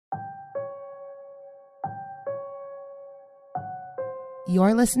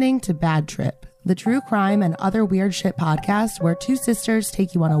You're listening to Bad Trip, the true crime and other weird shit podcast where two sisters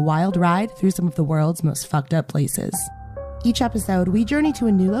take you on a wild ride through some of the world's most fucked up places. Each episode, we journey to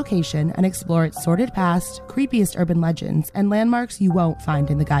a new location and explore its sordid past, creepiest urban legends, and landmarks you won't find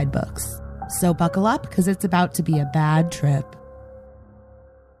in the guidebooks. So buckle up, because it's about to be a bad trip.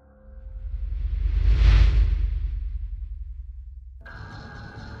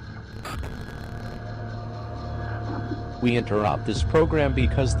 We interrupt this program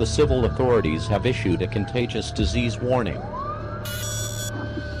because the civil authorities have issued a contagious disease warning.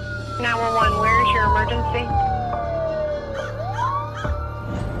 911, where is your emergency?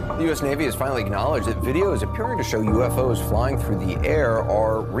 The U.S. Navy has finally acknowledged that videos appearing to show UFOs flying through the air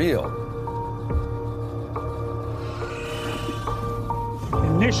are real.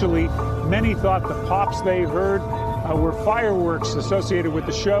 Initially, many thought the pops they heard were fireworks associated with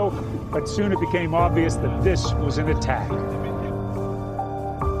the show, but soon it became obvious that this was an attack.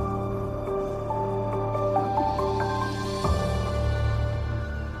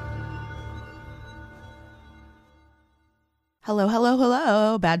 Hello, hello,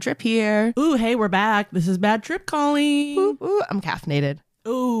 hello. Bad Trip here. Ooh, hey, we're back. This is Bad Trip calling. Ooh, I'm caffeinated.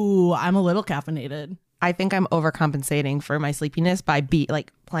 Ooh, I'm a little caffeinated. I think I'm overcompensating for my sleepiness by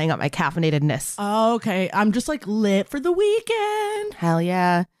playing up my caffeinatedness. Okay, I'm just lit for the weekend. Hell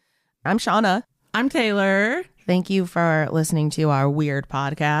yeah. I'm Shauna. I'm Taylor. Thank you for listening to our weird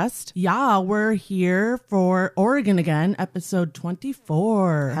podcast. Yeah, we're here for Oregon again, episode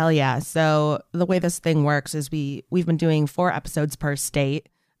 24. Hell yeah. So the way this thing works is we've been doing 4 episodes per state.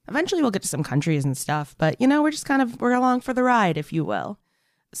 Eventually we'll get to some countries and stuff, but we're along for the ride, if you will.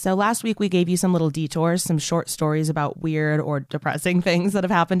 So last week we gave you some little detours, some short stories about weird or depressing things that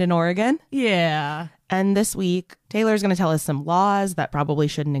have happened in Oregon. Yeah. And this week, Taylor's going to tell us some laws that probably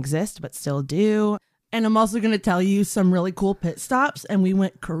shouldn't exist, but still do. And I'm also going to tell you some really cool pit stops, and we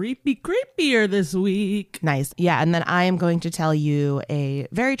went creepier this week. Nice. Yeah, and then I am going to tell you a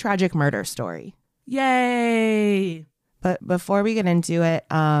very tragic murder story. Yay! But before we get into it,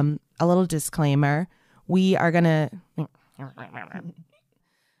 a little disclaimer. We are going to...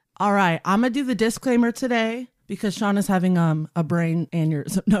 All right, I'm going to do the disclaimer today because Shauna's having a brain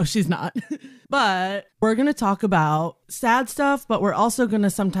aneurysm. No, she's not. But we're going to talk about sad stuff, but we're also going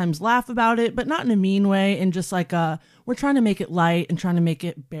to sometimes laugh about it, but not in a mean way. And just we're trying to make it light and trying to make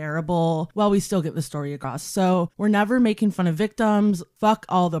it bearable while we still get the story across. So we're never making fun of victims. Fuck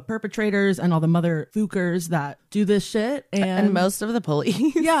all the perpetrators and all the mother fookers that do this shit. And most of the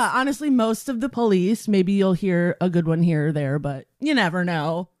police. Yeah, honestly, most of the police. Maybe you'll hear a good one here or there, but you never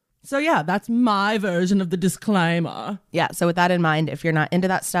know. So yeah, that's my version of the disclaimer. Yeah, so with that in mind, if you're not into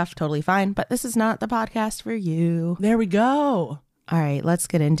that stuff, totally fine. But this is not the podcast for you. There we go. All right, let's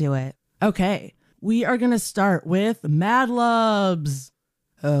get into it. Okay, we are going to start with Mad Lubs.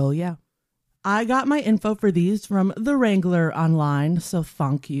 Oh, yeah. I got my info for these from The Wrangler online, so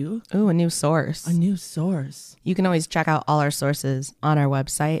thank you. Ooh, a new source. A new source. You can always check out all our sources on our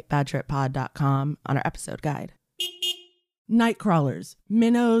website, badtrippod.com, on our episode guide. Night crawlers,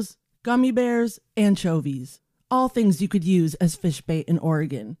 minnows, gummy bears, anchovies. All things you could use as fish bait in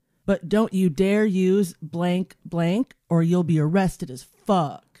Oregon. But don't you dare use blank blank or you'll be arrested as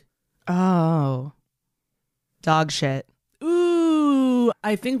fuck. Oh. Dog shit. Ooh,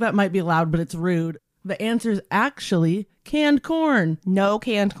 I think that might be loud, but it's rude. The answer is actually canned corn. No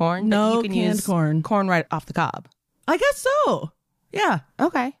canned corn? No you can canned use corn. Corn right off the cob. I guess so. Yeah.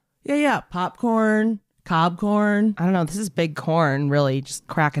 Okay. Yeah. Popcorn. Cob corn. I don't know. This is big corn really just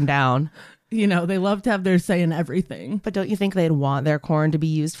cracking down. You know, they love to have their say in everything. But don't you think they'd want their corn to be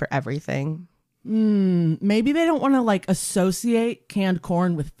used for everything? Maybe they don't want to associate canned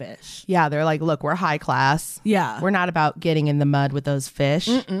corn with fish. Yeah, they're like, look, we're high class. Yeah. We're not about getting in the mud with those fish.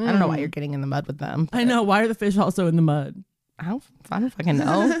 I don't know why you're getting in the mud with them. I know. Why are the fish also in the mud? I don't fucking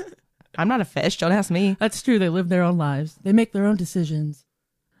know. I'm not a fish. Don't ask me. That's true. They live their own lives. They make their own decisions.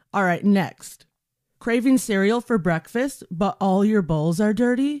 All right, next. Craving cereal for breakfast, but all your bowls are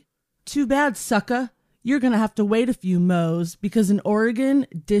dirty? Too bad, sucka. You're going to have to wait a few mo's because in Oregon,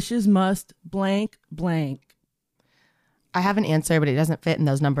 dishes must blank blank. I have an answer, but it doesn't fit in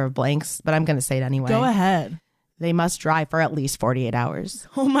those number of blanks, but I'm going to say it anyway. Go ahead. They must dry for at least 48 hours.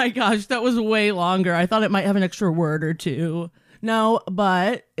 Oh my gosh, that was way longer. I thought it might have an extra word or two. No,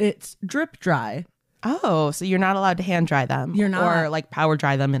 but it's drip dry. Oh, so you're not allowed to hand dry them? You're not. Or power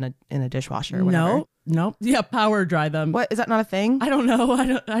dry them in a dishwasher or whatever? No. Yeah, power dry them. What? Is that not a thing? I don't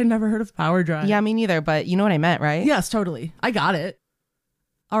know. I never heard of power dry. Yeah, me neither, but you know what I meant, right? Yes, totally. I got it.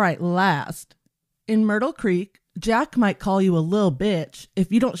 All right, last. In Myrtle Creek, Jack might call you a little bitch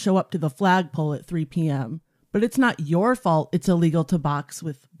if you don't show up to the flagpole at 3 p.m., but it's not your fault it's illegal to box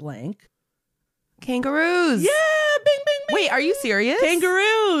with blank. Kangaroos. Yeah, bing, bing, bing. Wait, are you serious?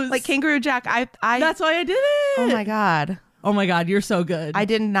 Kangaroos. Like Kangaroo Jack. I That's why I did it. Oh my God. Oh my God, you're so good. I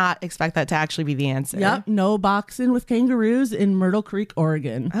did not expect that to actually be the answer. Yep, no boxing with kangaroos in Myrtle Creek,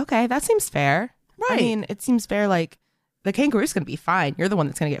 Oregon. Okay, that seems fair. Right. I mean, it seems fair. Like, the kangaroo's going to be fine. You're the one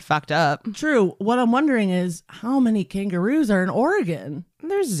that's going to get fucked up. True. What I'm wondering is how many kangaroos are in Oregon?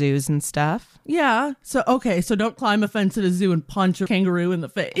 There's zoos and stuff. Yeah. So, okay. So don't climb a fence at a zoo and punch a kangaroo in the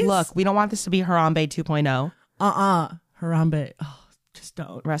face. Look, we don't want this to be Harambe 2.0. Harambe. Oh, just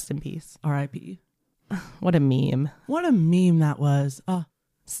don't. Rest in peace. R.I.P. What a meme. What a meme that was.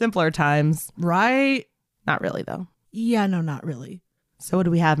 Simpler times. Right? Not really, though. Yeah, no, not really. So what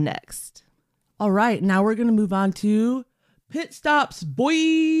do we have next? All right. Now we're going to move on to Pit Stops,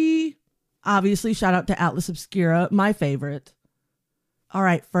 boy. Obviously, shout out to Atlas Obscura, my favorite. All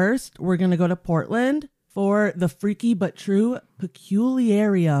right. First, we're going to go to Portland for the freaky but true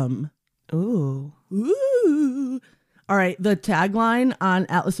Peculiarium. Ooh. Ooh. All right. The tagline on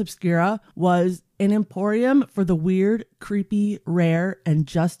Atlas Obscura was an emporium for the weird, creepy, rare, and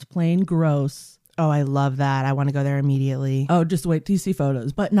just plain gross. Oh, I love that. I want to go there immediately. Oh, just wait till you see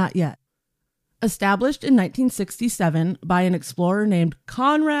photos, but not yet. Established in 1967 by an explorer named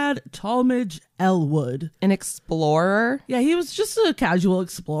Conrad Talmadge Elwood. An explorer? Yeah, he was just a casual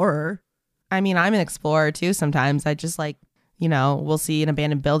explorer. I mean, I'm an explorer too sometimes. I just we'll see an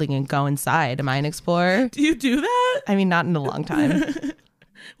abandoned building and go inside. Am I an explorer? Do you do that? I mean, not in a long time.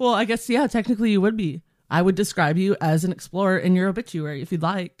 Well, I guess, yeah, technically you would be. I would describe you as an explorer in your obituary if you'd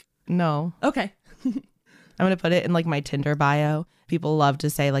like. No. Okay. I'm going to put it in my Tinder bio. People love to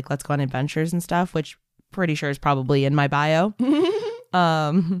say let's go on adventures and stuff, which pretty sure is probably in my bio.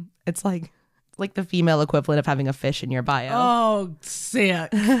 It's like the female equivalent of having a fish in your bio. Oh,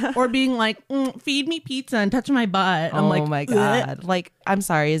 sick. Or being like, feed me pizza and touch my butt. I'm like, oh my God. Ugh. I'm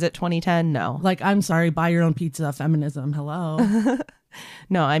sorry. Is it 2010? No. I'm sorry. Buy your own pizza. Feminism. Hello.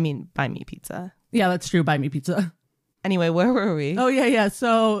 No, I mean, buy me pizza. Yeah, that's true. Buy me pizza. Anyway, where were we? Oh, yeah.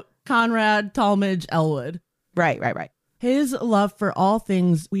 So Conrad Talmadge Elwood. Right. His love for all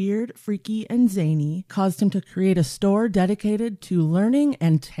things weird, freaky, and zany caused him to create a store dedicated to learning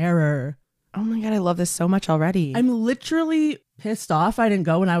and terror. Oh my God, I love this so much already. I'm literally pissed off I didn't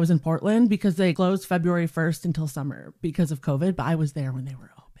go when I was in Portland because they closed February 1st until summer because of COVID, but I was there when they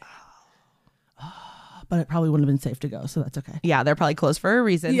were open. But it probably wouldn't have been safe to go, so that's okay. Yeah, they're probably closed for a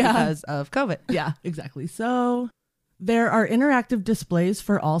reason because of COVID. Yeah, exactly. So there are interactive displays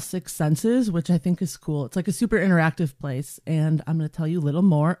for all 6 senses, which I think is cool. It's like a super interactive place, and I'm going to tell you a little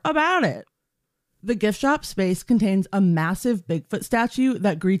more about it. The gift shop space contains a massive Bigfoot statue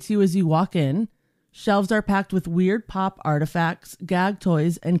that greets you as you walk in. Shelves are packed with weird pop artifacts, gag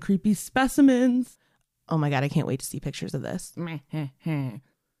toys, and creepy specimens. Oh my God, I can't wait to see pictures of this.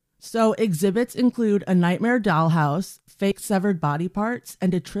 So exhibits include a nightmare dollhouse, fake severed body parts,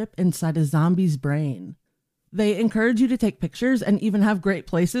 and a trip inside a zombie's brain. They encourage you to take pictures and even have great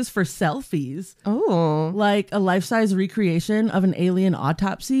places for selfies. Oh. Like a life-size recreation of an alien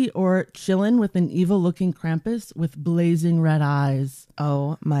autopsy or chillin' with an evil-looking Krampus with blazing red eyes.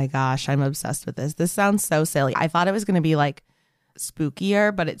 Oh my gosh, I'm obsessed with this. This sounds so silly. I thought it was going to be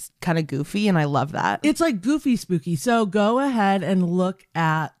spookier, but it's kind of goofy, and I love that. It's goofy spooky. So go ahead and look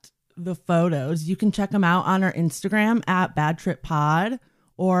at the photos. You can check them out on our Instagram at Bad Trip Pod,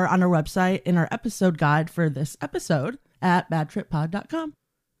 or on our website in our episode guide for this episode at badtrippod.com.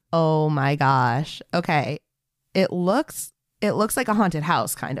 Oh my gosh. Okay. It looks like a haunted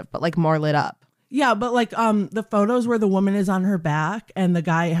house kind of, but more lit up. Yeah, but the photos where the woman is on her back and the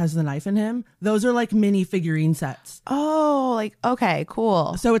guy has the knife in him, those are mini figurine sets. Oh, okay,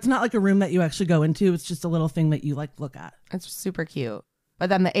 cool. So it's not a room that you actually go into. It's just a little thing that you look at. It's super cute. But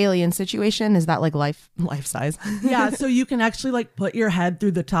then the alien situation, is that life size? Yeah, so you can actually put your head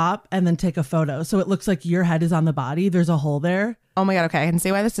through the top and then take a photo. So it looks like your head is on the body. There's a hole there. Oh my God, okay. I can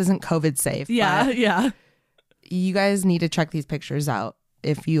see why this isn't COVID safe. Yeah, yeah. You guys need to check these pictures out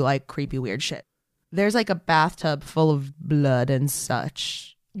if you like creepy, weird shit. There's a bathtub full of blood and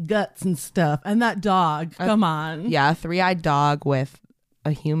such. Guts and stuff. And that dog, come on. Yeah, a 3-eyed dog with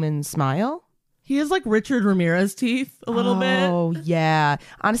a human smile. He has Richard Ramirez teeth a little bit. Oh, yeah.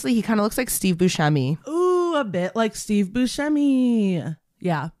 Honestly, he kind of looks like Steve Buscemi. Ooh, a bit like Steve Buscemi.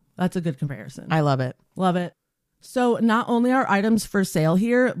 Yeah, that's a good comparison. I love it. Love it. So not only are items for sale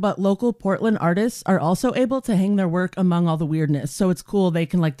here, but local Portland artists are also able to hang their work among all the weirdness. So it's cool. They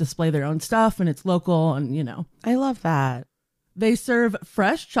can display their own stuff and it's local and, I love that. They serve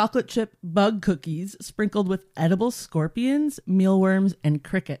fresh chocolate chip bug cookies sprinkled with edible scorpions, mealworms, and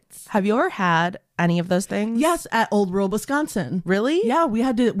crickets. Have you ever had any of those things? Yes, at Old World, Wisconsin. Really? Yeah,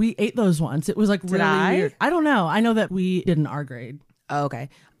 we ate those once. It was like really weird. I don't know. I know that we did an R grade. Oh, okay.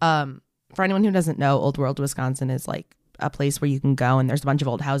 For anyone who doesn't know, Old World, Wisconsin is like a place where you can go and there's a bunch of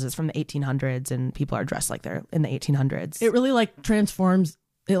old houses from the 1800s and people are dressed like they're in the 1800s. It really like transforms.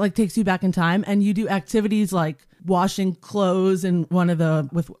 It like takes you back in time and you do activities like washing clothes and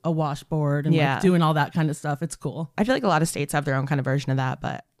with a washboard and like doing all that kind of stuff. It's cool. I feel like a lot of states have their own kind of version of that,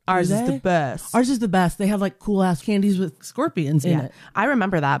 but ours is the best. Ours is the best. They have like cool ass candies with scorpions in it. I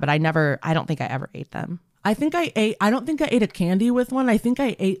remember that, but I don't think I ever ate them. I don't think I ate a candy with one. I think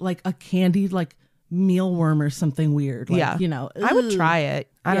I ate like a candied like mealworm or something weird. Like, you know, I would try it.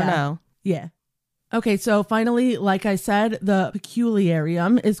 I don't know. Yeah. Okay. So finally, like I said, the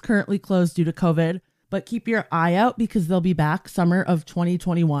Peculiarium is currently closed due to COVID, but keep your eye out because they'll be back summer of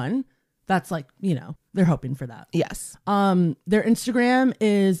 2021. That's like, you know, they're hoping for that. Yes. Their Instagram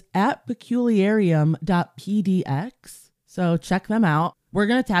is at peculiarium.pdx. So check them out. We're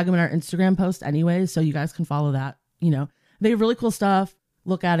going to tag them in our Instagram post anyways, so you guys can follow that. You know, they have really cool stuff.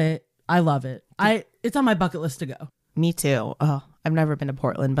 Look at it. I love it. It's on my bucket list to go. Me too. Oh, I've never been to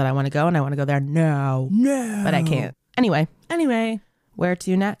Portland, but I want to go and I want to go there now. No. But I can't. Anyway, where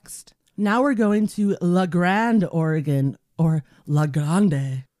to next? Now we're going to La Grande, Oregon, or La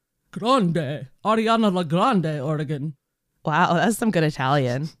Grande. Ariana La Grande, Oregon. Wow, that's some good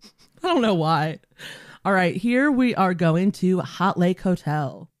Italian. I don't know why. All right, here we are going to Hot Lake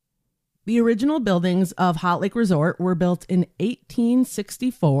Hotel. The original buildings of Hot Lake Resort were built in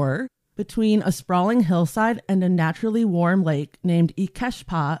 1864 between a sprawling hillside and a naturally warm lake named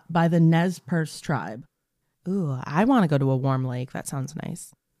Ikeshpa by the Nez Perce tribe. Ooh, I want to go to a warm lake. That sounds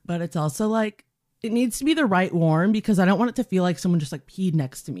nice. But it's also like, it needs to be the right warm because I don't want it to feel like someone just like peed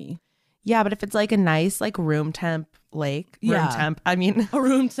next to me. Yeah, but if it's like a nice like room temp lake, a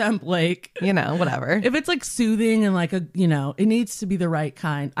room temp lake, you know, whatever. If it's like soothing and like it needs to be the right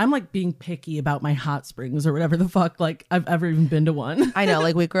kind. I'm like being picky about my hot springs or whatever the fuck like I've ever even been to one. I know,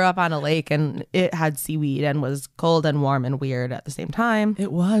 like we grew up on a lake and it had seaweed and was cold and warm and weird at the same time.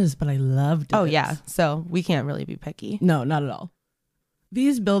 It was, but I loved it. Oh yeah, so we can't really be picky. No, not at all.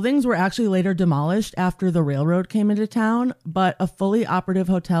 These buildings were actually later demolished after the railroad came into town, but a fully operative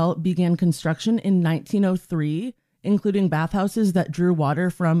hotel began construction in 1903, including bathhouses that drew water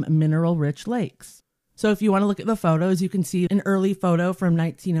from mineral-rich lakes. So if you want to look at the photos, you can see an early photo from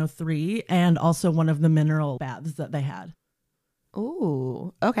 1903 and also one of the mineral baths that they had.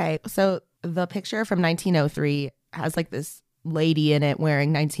 Ooh, okay. So the picture from 1903 has like this lady in it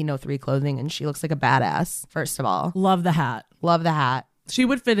wearing 1903 clothing and she looks like a badass, first of all. Love the hat. Love the hat. She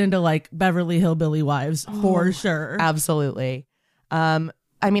would fit into like Beverly Hillbilly Wives for sure. Absolutely. I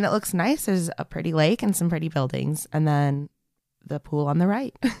mean, it looks nice. There's a pretty lake and some pretty buildings and then the pool on the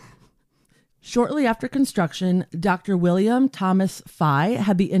right. Shortly after construction, Dr. William Thomas Fye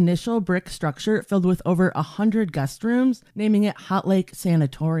had the initial brick structure filled with over 100 guest rooms, naming it Hot Lake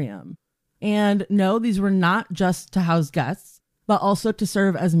Sanatorium. And no, these were not just to house guests, but also to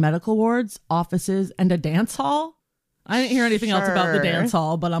serve as medical wards, offices, and a dance hall. I didn't hear anything else about the dance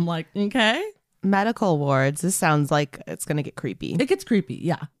hall, but I'm like, okay. Medical wards. This sounds like it's going to get creepy. It gets creepy,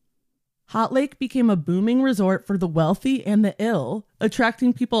 yeah. Hot Lake became a booming resort for the wealthy and the ill,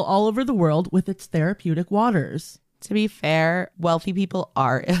 attracting people all over the world with its therapeutic waters. To be fair, wealthy people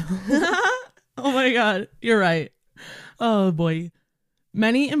are ill. Oh my God, you're right. Oh boy.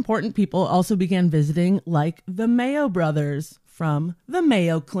 Many important people also began visiting, like the Mayo brothers from the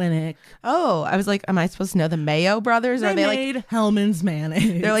Mayo Clinic. Oh, I was like, am I supposed to know the Mayo brothers? They made like Hellman's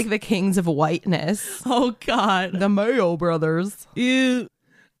mayonnaise. They're like the kings of whiteness. Oh God. The Mayo brothers. Ew.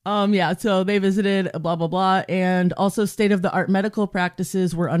 Yeah, so they visited blah, blah, blah. And also state-of-the-art medical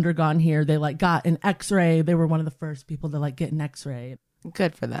practices were undergone here. They like got an x-ray. They were one of the first people to like get an x-ray.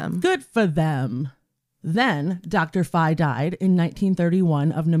 Good for them. Good for them. Then Dr. Fye died in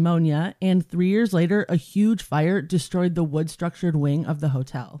 1931 of pneumonia, and 3 years later, a huge fire destroyed the wood-structured wing of the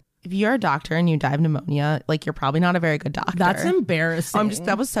hotel. If you're a doctor and you die of pneumonia, like you're probably not a very good doctor. That's embarrassing.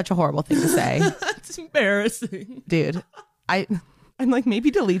 That was such a horrible thing to say. That's embarrassing. Dude, I'm like,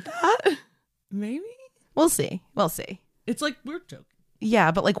 maybe delete that. Maybe? We'll see. It's like, we're joking. Yeah,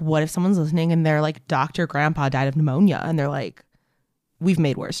 but like, what if someone's listening and they're like, Dr. Grandpa died of pneumonia, and they're like, we've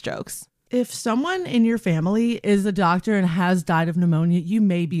made worse jokes. If someone in your family is a doctor and has died of pneumonia, you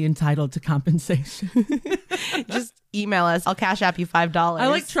may be entitled to compensation. Just email us. I'll cash app you $5. I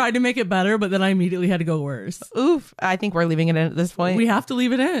like tried to make it better, but then I immediately had to go worse. Oof. I think we're leaving it in at this point. We have to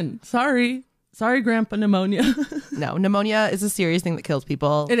leave it in. Sorry. Sorry, Grandpa Pneumonia. No, pneumonia is a serious thing that kills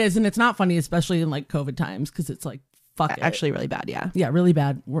people. It is, and it's not funny, especially in like COVID times, because it's like, fuck it. Actually really bad, yeah. Yeah, really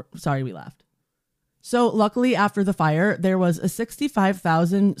bad. Sorry we laughed. So luckily after the fire, there was a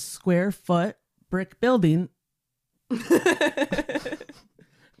 65,000 square foot brick building.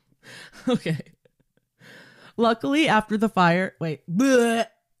 Okay. Luckily after the fire, wait. Bleh.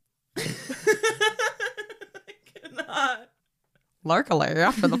 I cannot. Luckily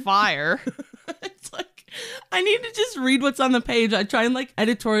after the fire. It's like, I need to just read what's on the page. I try and like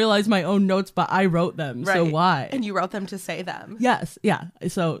editorialize my own notes, but I wrote them. So why? And you wrote them to say them. Yes. Yeah.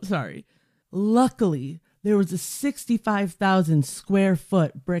 So sorry. Luckily, there was a 65,000 square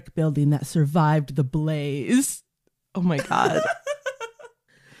foot brick building that survived the blaze. Oh my God.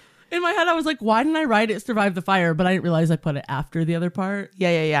 In my head, I was like, why didn't I write it survived the fire? But I didn't realize I put it after the other part.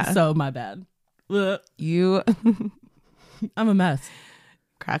 Yeah. So my bad. Ugh. You I'm a mess.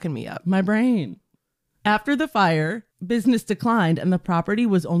 cracking me up. My brain. After the fire, business declined and the property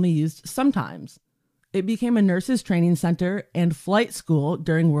was only used sometimes. It became a nurses' training center and flight school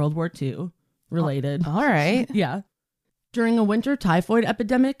during World War II. Related. All right. Yeah. During a winter typhoid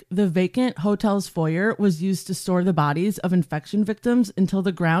epidemic, the vacant hotel's foyer was used to store the bodies of infection victims until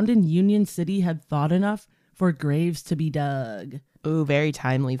the ground in Union City had thawed enough for graves to be dug. Ooh, very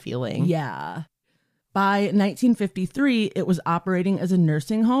timely feeling. Yeah. By 1953, it was operating as a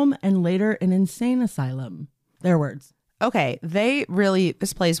nursing home and later an insane asylum. Their words. Okay,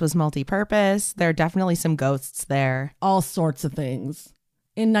 this place was multi-purpose. There are definitely some ghosts there. All sorts of things.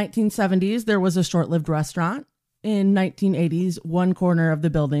 In 1970s, there was a short-lived restaurant. In 1980s, one corner of the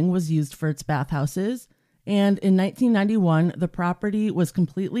building was used for its bathhouses. And in 1991, the property was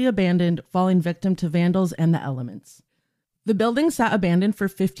completely abandoned, falling victim to vandals and the elements. The building sat abandoned for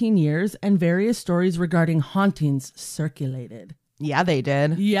 15 years, and various stories regarding hauntings circulated. Yeah, they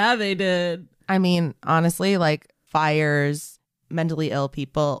did. Yeah, they did. I mean, honestly, like fires, mentally ill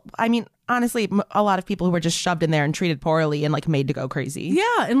people. I mean, honestly, a lot of people who were just shoved in there and treated poorly and like made to go crazy.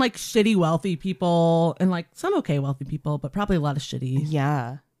 Yeah, and like shitty wealthy people and like some okay wealthy people, but probably a lot of shitty.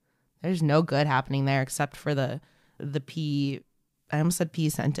 Yeah. There's no good happening there except for the pee. I almost said pee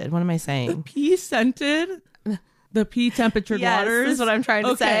scented. What am I saying? Pee scented? The pee temperatured yes, waters? is what I'm trying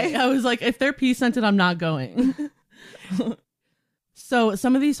to say. I was like, if they're pee scented, I'm not going. So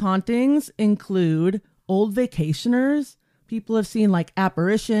some of these hauntings include old vacationers. People have seen like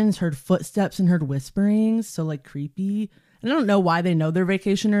apparitions, heard footsteps, and heard whisperings. So like creepy. And I don't know why they know they're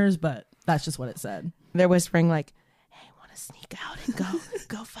vacationers, but that's just what it said. They're whispering like, hey, want to sneak out and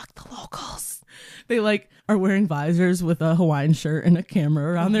go fuck the locals. They like are wearing visors with a Hawaiian shirt and a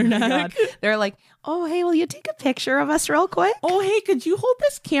camera around their neck. God. They're like, oh, hey, will you take a picture of us real quick? Oh, hey, could you hold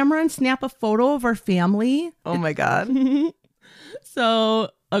this camera and snap a photo of our family? Oh my God. So,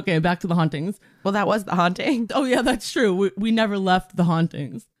 okay, back to the hauntings. Well, that was the haunting. Oh, yeah, that's true. We never left the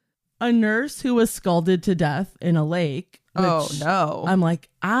hauntings. A nurse who was scalded to death in a lake. Oh, no. I'm like,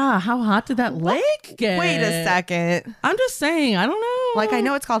 how hot did that lake get? Wait a second. I'm just saying, I don't know. Like, I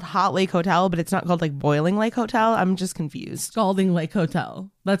know it's called Hot Lake Hotel, but it's not called like Boiling Lake Hotel. I'm just confused. Scalding Lake Hotel.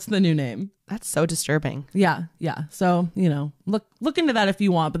 That's the new name. That's so disturbing. Yeah. So, look into that if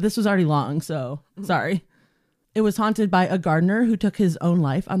you want, but this was already long, so sorry. It was haunted by a gardener who took his own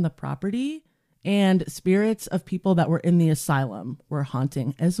life on the property, and spirits of people that were in the asylum were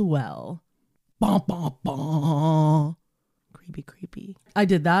haunting as well. Bah, bah, bah. Creepy. I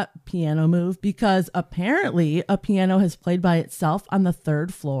did that piano move because apparently a piano has played by itself on the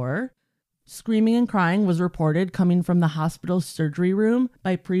 3rd floor. Screaming and crying was reported coming from the hospital's surgery room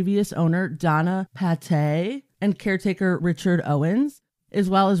by previous owner Donna Pate and caretaker Richard Owens, as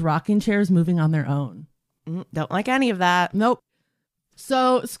well as rocking chairs moving on their own. Don't like any of that. Nope.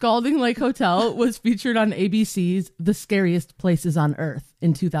 So Scalding Lake Hotel was featured on ABC's The Scariest Places on Earth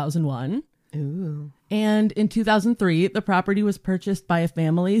in 2001. Ooh. And in 2003, the property was purchased by a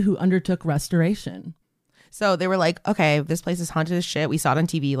family who undertook restoration. So they were like, okay, this place is haunted as shit. We saw it on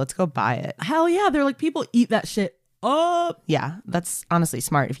TV. Let's go buy it. Hell yeah. They're like, people eat that shit up. Yeah, that's honestly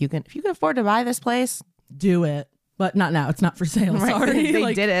smart. If you can afford to buy this place, do it. But not now. It's not for sale. right. Sorry.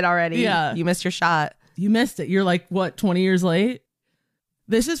 They did it already. Yeah. You missed your shot. You missed it. You're like, what, 20 years late?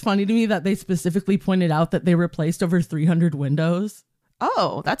 This is funny to me that they specifically pointed out that they replaced over 300 windows.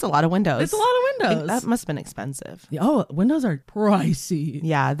 Oh, that's a lot of windows. It's a lot of windows. That must have been expensive. Oh, windows are pricey.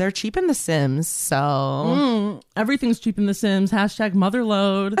 Yeah, they're cheap in The Sims, so... Everything's cheap in The Sims.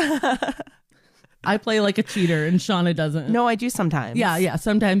 #motherload. I play like a cheater and Shauna doesn't. No, I do sometimes. Yeah.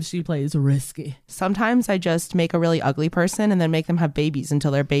 Sometimes she plays risky. Sometimes I just make a really ugly person and then make them have babies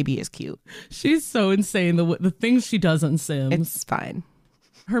until their baby is cute. She's so insane. The things she does on Sims. It's fine.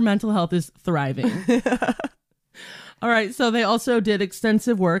 Her mental health is thriving. All right. So they also did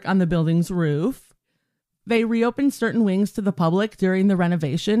extensive work on the building's roof. They reopened certain wings to the public during the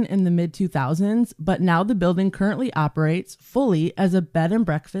renovation in the mid-2000s, but now the building currently operates fully as a bed and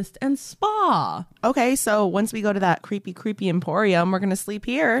breakfast and spa. Okay, so once we go to that creepy emporium, we're going to sleep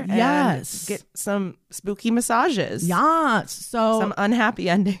here. Yes. And get some spooky massages. Yes. So Some unhappy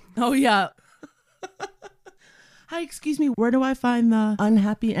ending. Oh, yeah. Hi, excuse me. Where do I find the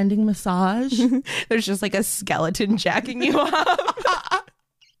unhappy ending massage? There's just like a skeleton jacking you up.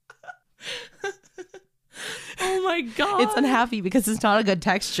 Oh my God. It's unhappy because it's not a good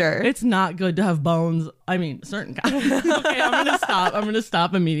texture. It's not good to have bones. I mean, certain kinds. Okay, I'm going to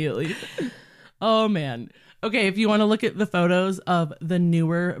stop immediately. Oh, man. Okay, if you want to look at the photos of the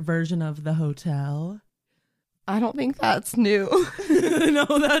newer version of the hotel. I don't think that's new. No,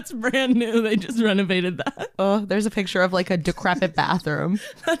 that's brand new. They just renovated that. Oh, there's a picture of like a decrepit bathroom.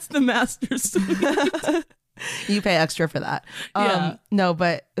 That's the master suite. You pay extra for that. Yeah. No,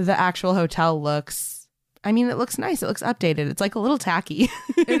 but the actual hotel looks, I mean, it looks nice. It looks updated. It's like a little tacky.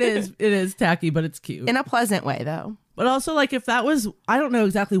 It is tacky, but it's cute. In a pleasant way, though. But also, like, if that was, I don't know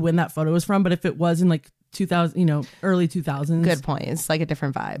exactly when that photo was from, but if it was in like 2000, early 2000s. Good point. It's like a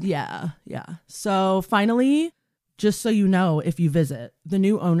different vibe. Yeah. So finally, just so you know, if you visit, the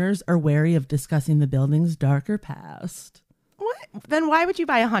new owners are wary of discussing the building's darker past. What? Then why would you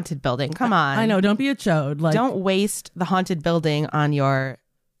buy a haunted building? Come on. I know. Don't be a chode. Like, Don't waste the haunted building on your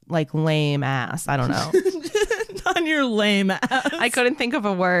like lame ass. I don't know. on your lame ass. I couldn't think of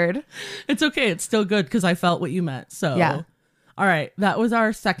a word. It's okay. It's still good because I felt what you meant. So, yeah. All right. That was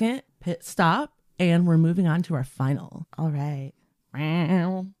our second pit stop. And we're moving on to our final. All right.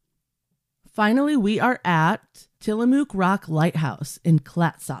 Finally, we are at Tillamook Rock Lighthouse in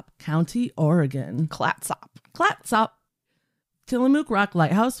Clatsop County, Oregon. Clatsop. Tillamook Rock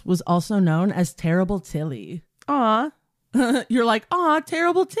Lighthouse was also known as Terrible Tilly. Aw. You're like, aw,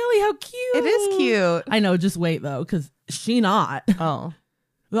 Terrible Tilly, how cute. It is cute. I know, just wait though, because she not. Oh.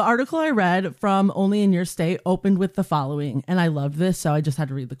 The article I read from Only in Your State opened with the following, and I loved this, so I just had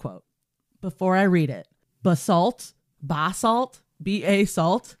to read the quote. Before I read it, basalt, B-A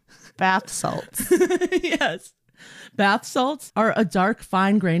salt. Bath salts. Yes. Bath salts are a dark,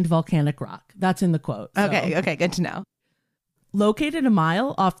 fine-grained volcanic rock. That's in the quote. So. Okay, good to know. Located a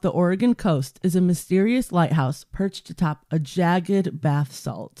mile off the Oregon coast is a mysterious lighthouse perched atop a jagged bath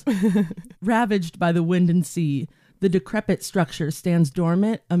salt. Ravaged by the wind and sea, the decrepit structure stands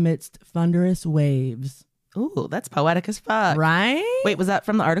dormant amidst thunderous waves. Ooh, that's poetic as fuck. Right? Wait, was that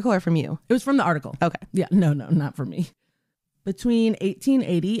from the article or from you? It was from the article. Okay. Yeah, no, not for me. Between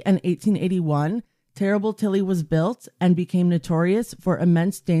 1880 and 1881, Terrible Tilly was built and became notorious for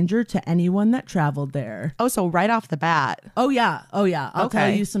immense danger to anyone that traveled there. Oh, so right off the bat. Oh, yeah. I'll tell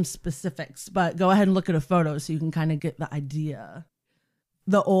Okay. you some specifics, but go ahead and look at a photo so you can kind of get the idea.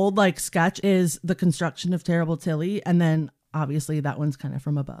 The old sketch is the construction of Terrible Tilly, and then obviously that one's kind of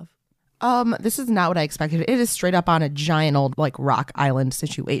from above. This is not what I expected. It is straight up on a giant old rock island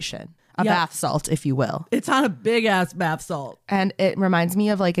situation. A Yeah. bath salt, if you will. It's on a big ass bath salt. And it reminds me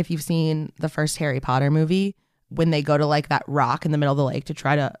of if you've seen the first Harry Potter movie, when they go to that rock in the middle of the lake to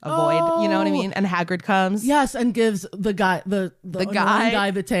try to avoid, you know what I mean? And Hagrid comes. Yes, and gives the guy the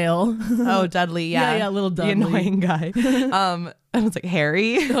guy the tail. Oh, Dudley, yeah. Yeah, little Dudley. The annoying guy. I was like,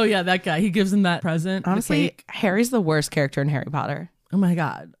 Harry? Oh yeah, that guy. He gives him that present. Honestly, the cake. Harry's the worst character in Harry Potter. Oh my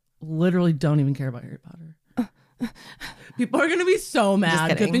God. Literally don't even care about Harry Potter. People are going to be so mad.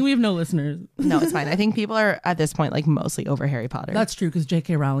 Good kidding. thing we have no listeners. No, it's fine. I think people are at this point mostly over Harry Potter. That's true because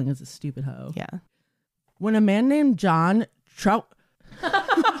J.K. Rowling is a stupid hoe. Yeah. When a man named John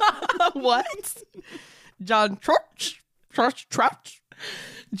What? John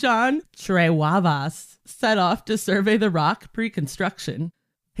John Trewavas set off to survey the rock pre-construction,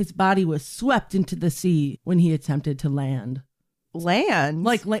 his body was swept into the sea when he attempted to land. Land?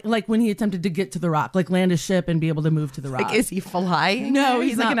 Like when he attempted to get to the rock, land a ship and be able to move to the rock. Is he flying? No,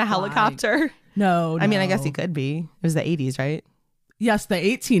 he's he's in not a helicopter. No, I mean, I guess he could be. It was the 80s, right? Yes, the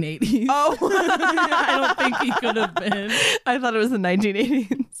 1880s. Oh, I don't think he could have been. I thought it was the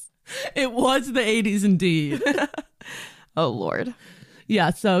 1980s. It was the 80s indeed. Oh, Lord. Yeah,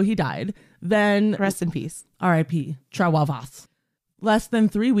 so he died. Then Rest in peace. R.I.P. Trewavas. Less than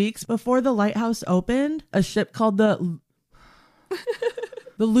 3 weeks before the lighthouse opened, a ship called the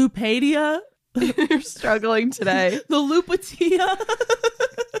Lupadia. You're struggling today. The Lupatia.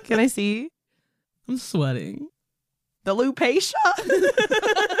 Can I see? I'm sweating. The Lupatia?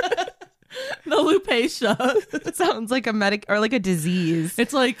 The Lupatia. It sounds like a medic or a disease.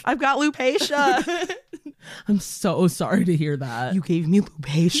 It's like, I've got Lupatia. I'm so sorry to hear that. You gave me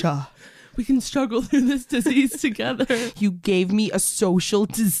lupacia. We can struggle through this disease together. You gave me a social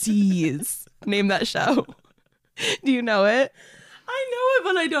disease. Name that show. Do you know it? I know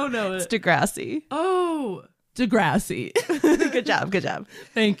it, but I don't know It's it. Degrassi. Oh, Degrassi. Good job. Good job.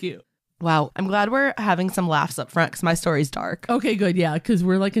 Thank you. Wow. I'm glad we're having some laughs up front because my story's dark. Okay, good. Yeah, because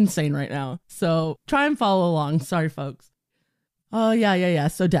we're like insane right now. So try and follow along. Sorry, folks. Oh, yeah.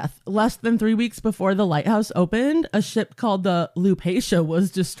 So death. Less than 3 weeks before the lighthouse opened, a ship called the Lupacia was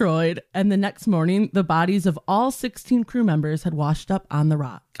destroyed. And the next morning, the bodies of all 16 crew members had washed up on the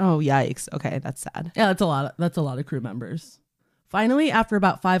rock. Oh, yikes. Okay, that's sad. Yeah, that's a lot of crew members. Finally, after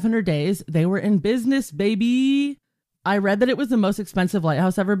about 500 days, they were in business, baby. I read that it was the most expensive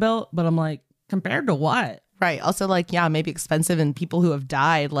lighthouse ever built, but I'm like, compared to what? Right. Also, like, yeah, maybe expensive, and people who have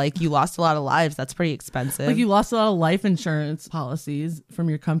died, like, you lost a lot of lives. That's pretty expensive. Like, you lost a lot of life insurance policies from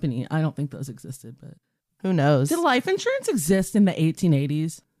your company. I don't think those existed, but who knows? did life insurance exist in the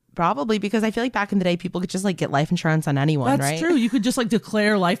 1880s? Probably, because I feel like back in the day, people could just like get life insurance on anyone, That's right? true. You could just like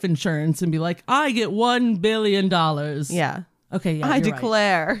declare life insurance and be like, I get $1 billion. Yeah. Okay. Yeah. I you're right.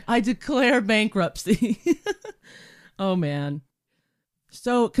 declare. I declare bankruptcy. Oh, man.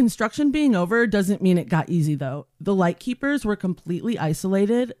 So construction being over doesn't mean it got easy, though. The lightkeepers were completely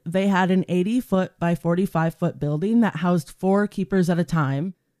isolated. They had an 80-foot by 45-foot building that housed 4 keepers at a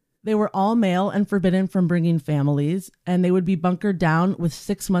time. They were all male and forbidden from bringing families, and they would be bunkered down with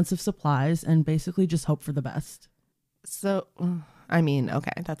 6 months of supplies and basically just hope for the best. So, I mean,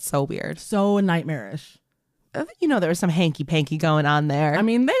 okay, that's so weird. So nightmarish. You know, there was some hanky-panky going on there. I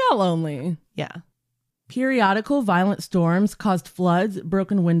mean, they got lonely. yeah. Periodical violent storms caused floods,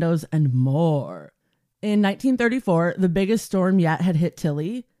 broken windows, and more. In 1934, the biggest storm yet had hit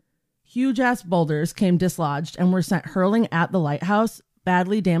Tilly. Huge-ass boulders came dislodged and were sent hurling at the lighthouse,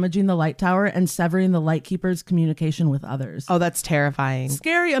 badly damaging the light tower and severing the lightkeeper's communication with others. Oh, that's terrifying.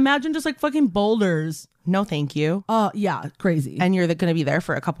 Scary. Imagine just like fucking boulders. No, thank you. Yeah, crazy. And you're going to be there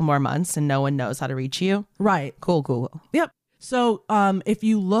for a couple more months and no one knows how to reach you? Right. Cool. Yep. So if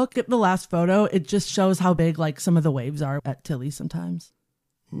you look at the last photo, it just shows how big like some of the waves are at Tilly sometimes.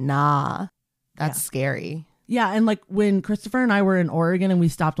 Nah, that's Yeah. scary. Yeah, and like when Christopher and I were in Oregon and we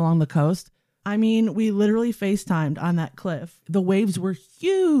stopped along the coast, I mean, we literally FaceTimed on that cliff. The waves were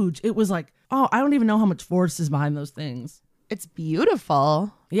huge. It was like, oh, I don't even know how much force is behind those things. It's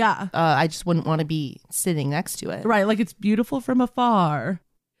beautiful. Yeah. I just wouldn't want to be sitting next to it. Right, like it's beautiful from afar.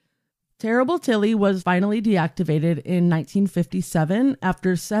 Terrible Tilly was finally deactivated in 1957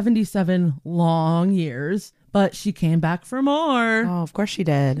 after 77 long years, but she came back for more. Oh, of course she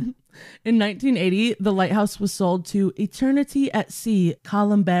did. In 1980, the lighthouse was sold to Eternity at Sea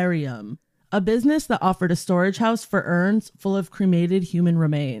Columbarium, a business that offered a storage house for urns full of cremated human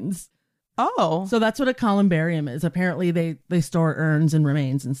remains. Oh. So that's what a columbarium is. Apparently they store urns and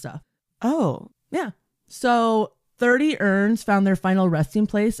remains and stuff. Oh. Yeah. So 30 urns found their final resting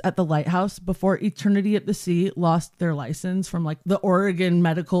place at the lighthouse before Eternity at the Sea lost their license from like the Oregon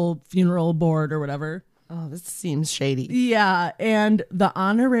Medical Funeral Board or whatever. Oh, this seems shady. Yeah, and the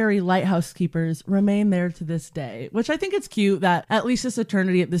honorary lighthouse keepers remain there to this day, which I think it's cute that at least this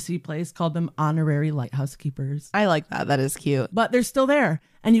Eternity at the Sea place called them honorary lighthouse keepers. I like that. That is cute. But they're still there,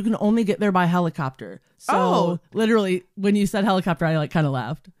 and you can only get there by helicopter. So literally, when you said helicopter, I like kind of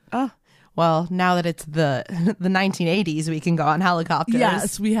laughed. Oh, well, now that it's the 1980s, we can go on helicopters.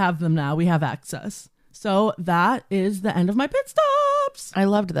 Yes, we have them now. We have access. So that is the end of my pit stops. I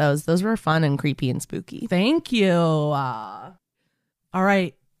loved those. Those were fun and creepy and spooky. Thank you. All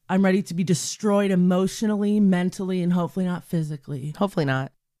right. I'm ready to be destroyed emotionally, mentally, and hopefully not physically. Hopefully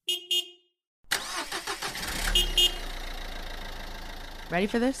not. Ready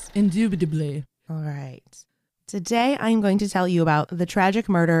for this? Indubitably. All right. Today, I'm going to tell you about the tragic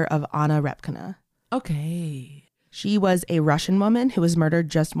murder of Anna Repkina. Okay. She was a Russian woman who was murdered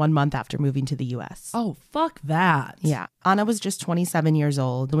just 1 month after moving to the U.S. Oh, fuck that. Yeah. Anna was just 27 years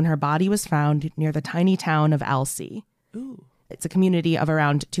old when her body was found near the tiny town of Alsea. Ooh. It's a community of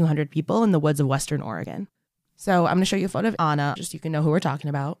around 200 people in the woods of Western Oregon. So I'm going to show you a photo of Anna, just so you can know who we're talking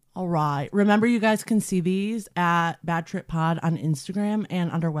about. All right. Remember, you guys can see these at Bad Trip Pod on Instagram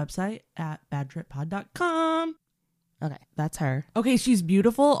and on our website at badtrippod.com. Okay, that's her. Okay, she's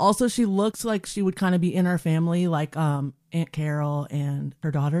beautiful. Also, she looks like she would kind of be in our family, like Aunt Carol and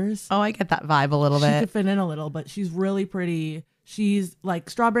her daughters. Oh, I get that vibe a little She bit. could fit in a little, but she's really pretty. She's like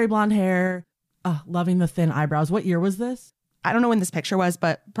strawberry blonde hair, loving the thin eyebrows. What year was this? I don't know when this picture was,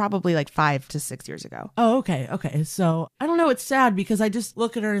 but probably like 5 to 6 years ago. Oh, okay. Okay. So I don't know. It's sad because I just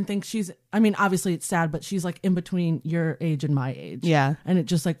look at her and think obviously it's sad, but she's like in between your age and my age. Yeah. And it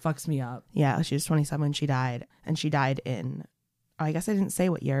just like fucks me up. Yeah. She was 27 when she died. And she died in, I guess I didn't say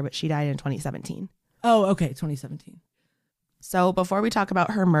what year, but she died in 2017. Oh, okay. 2017. So before we talk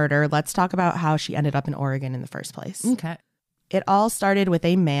about her murder, let's talk about how she ended up in Oregon in the first place. Okay. It all started with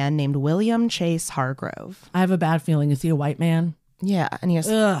a man named William Chase Hargrove. I have a bad feeling. Is he a white man? Yeah, and he has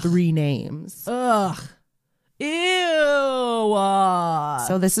Ugh. 3 names. Ugh. Ew.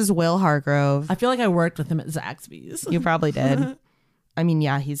 So this is Will Hargrove. I feel like I worked with him at Zaxby's. You probably did. I mean,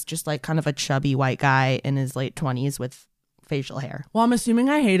 yeah, he's just like kind of a chubby white guy in his late 20s with facial hair. Well, I'm assuming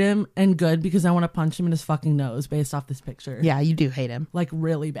I hate him and good because I want to punch him in his fucking nose based off this picture. Yeah, you do hate him. Like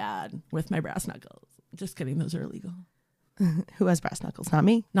really bad with my brass knuckles. Just kidding. Those are illegal. Who has brass knuckles? Not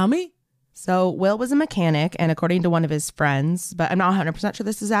me. Not me. So Will was a mechanic, and according to one of his friends, but I'm not 100% sure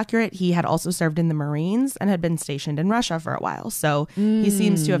this is accurate, he had also served in the Marines and had been stationed in Russia for a while. So he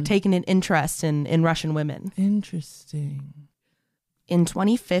seems to have taken an interest in Russian women. Interesting. In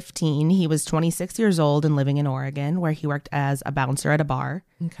 2015, he was 26 years old and living in Oregon, where he worked as a bouncer at a bar.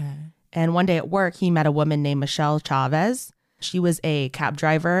 Okay. And one day at work, he met a woman named Michelle Chavez. She was a cab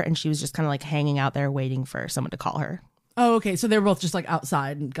driver, and she was just kind of like hanging out there waiting for someone to call her. Oh, okay. So they were both just like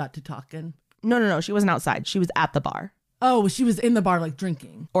outside and got to talking. No. She wasn't outside. She was at the bar. Oh, she was in the bar like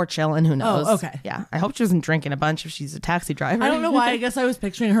drinking. Or chilling. Who knows? Oh, okay. Yeah. I hope she wasn't drinking a bunch if she's a taxi driver. I don't know why. I guess I was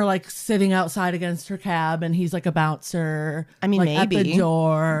picturing her like sitting outside against her cab and he's like a bouncer. I mean, like, maybe. at the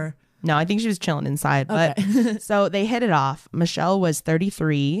door. No, I think she was chilling inside. But Okay. So they hit it off. Michelle was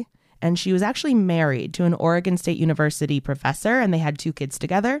 33 and she was actually married to an Oregon State University professor and they had 2 kids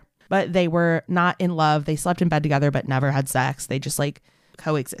together. But they were not in love. They slept in bed together, but never had sex. They just like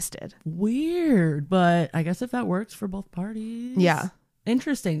coexisted. Weird, but I guess if that works for both parties. Yeah.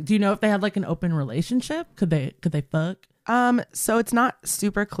 Interesting. Do you know if they had like an open relationship? Could they fuck? So it's not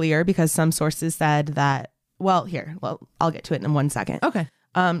super clear because some sources said that, well, I'll get to it in 1 second. Okay.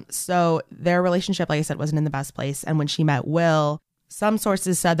 So their relationship, like I said, wasn't in the best place. And when she met Will, some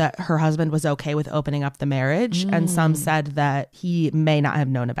sources said that her husband was okay with opening up the marriage, and some said that he may not have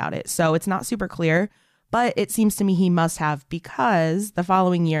known about it. So it's not super clear, but it seems to me he must have, because the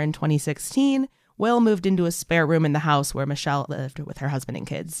following year in 2016, Will moved into a spare room in the house where Michelle lived with her husband and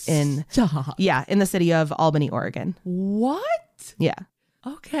kids in the city of Albany, Oregon. What? Yeah.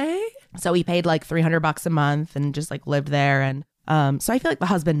 Okay. So he paid like $300 a month and just like lived there. And so I feel like the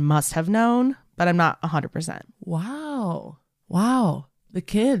husband must have known, but I'm not 100%. Wow. The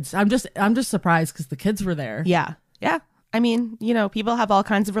kids. I'm just surprised because the kids were there. Yeah. I mean, people have all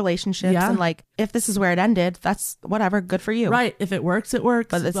kinds of relationships and like, if this is where it ended, that's whatever. Good for you. Right. If it works, it works.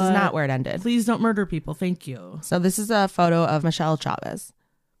 But this is not where it ended. Please don't murder people. Thank you. So this is a photo of Michelle Chavez.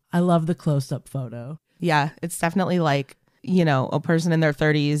 I love the close-up photo. Yeah. It's definitely like, a person in their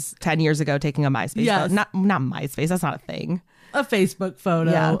 30s 10 years ago taking a MySpace photo. Not MySpace. That's not a thing. A Facebook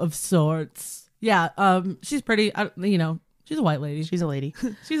photo of sorts. Yeah. She's pretty, she's a white lady. She's a lady.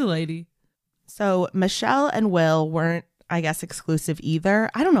 She's a lady. So Michelle and Will weren't, I guess, exclusive either.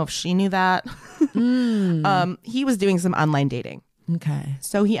 I don't know if she knew that. He was doing some online dating. Okay.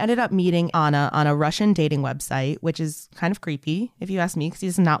 So he ended up meeting Anna on a Russian dating website, which is kind of creepy, if you ask me, because he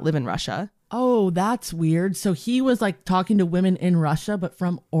does not live in Russia. Oh, that's weird. So he was like talking to women in Russia, but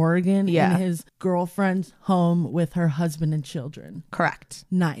from Oregon in his girlfriend's home with her husband and children. Correct.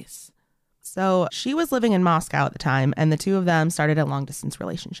 Nice. So she was living in Moscow at the time, and the 2 of them started a long-distance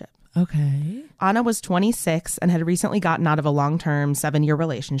relationship. Okay. Anna was 26 and had recently gotten out of a long-term 7-year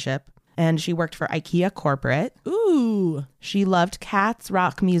relationship, and she worked for IKEA corporate. Ooh. She loved cats,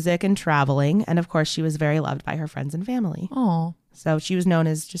 rock music, and traveling, and of course, she was very loved by her friends and family. Oh. So she was known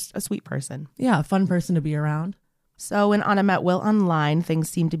as just a sweet person. Yeah, a fun person to be around. So when Anna met Will online, things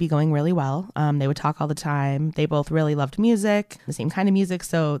seemed to be going really well. They would talk all the time. They both really loved music, the same kind of music,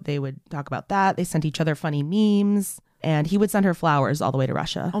 so they would talk about that. They sent each other funny memes. And he would send her flowers all the way to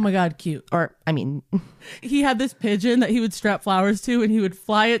Russia. Oh my God, cute. Or, I mean... he had this pigeon that he would strap flowers to and he would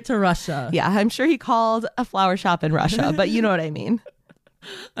fly it to Russia. Yeah, I'm sure he called a flower shop in Russia, but you know what I mean.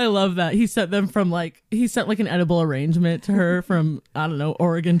 I love that. He sent them he sent like an edible arrangement to her from, I don't know,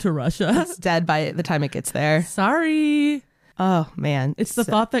 Oregon to Russia. It's dead by the time it gets there. Sorry. Oh, man. It's the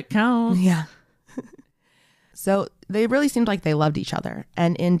thought that counts. Yeah. So they really seemed like they loved each other.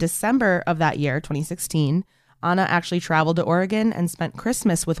 And in December of that year, 2016... Anna actually traveled to Oregon and spent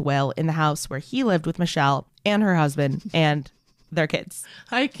Christmas with Will in the house where he lived with Michelle and her husband and their kids.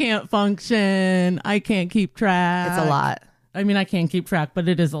 I can't function. I can't keep track. It's a lot. I mean, I can't keep track, but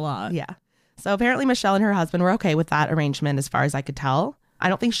it is a lot. Yeah. So apparently Michelle and her husband were okay with that arrangement as far as I could tell. I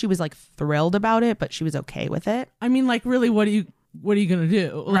don't think she was like thrilled about it, but she was okay with it. I mean, like, really, what are you going to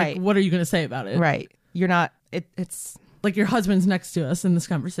do? Like, Right. What are you going to say about it? Right. You're not, it's... Like, your husband's next to us in this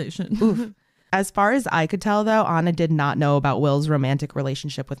conversation. Oof. As far as I could tell, though, Anna did not know about Will's romantic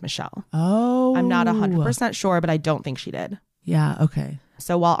relationship with Michelle. Oh. I'm not 100% sure, but I don't think she did. Yeah, okay.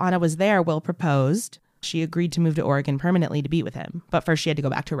 So while Anna was there, Will proposed. She agreed to move to Oregon permanently to be with him. But first she had to go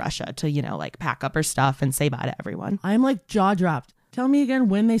back to Russia to, you know, like pack up her stuff and say bye to everyone. I'm like jaw dropped. Tell me again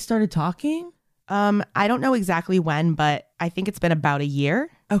when they started talking? I don't know exactly when, but I think it's been about a year.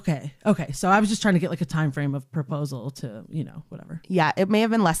 Okay. So I was just trying to get like a time frame of proposal to, you know, whatever. Yeah, it may have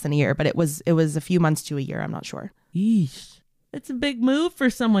been less than a year, but it was a few months to a year. I'm not sure. Yeesh. It's a big move for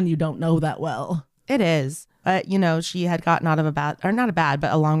someone you don't know that well. It is. But, you know, she had gotten out of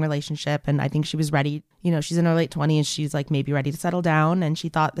a long relationship. And I think she was ready. You know, she's in her late 20s. She's like maybe ready to settle down. And she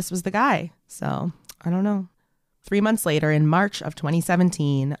thought this was the guy. So I don't know. 3 months later, in March of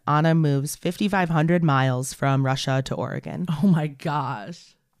 2017, Anna moves 5,500 miles from Russia to Oregon. Oh my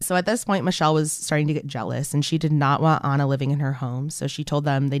gosh. So at this point, Michelle was starting to get jealous and she did not want Anna living in her home. So she told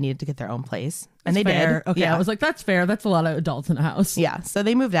them they needed to get their own place. And they Fair. did. Okay, Yeah. I was like, that's fair. That's a lot of adults in a house. Yeah, so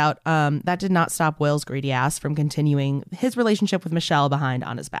they moved out. That did not stop Will's greedy ass from continuing his relationship with Michelle behind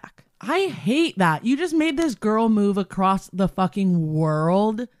Anna's back. I hate that. You just made this girl move across the fucking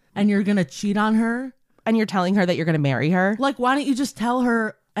world and you're going to cheat on her? And you're telling her that you're going to marry her. Like, why don't you just tell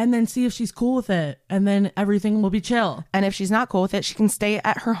her and then see if she's cool with it? And then everything will be chill. And if she's not cool with it, she can stay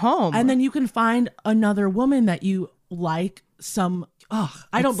at her home. And then you can find another woman that you like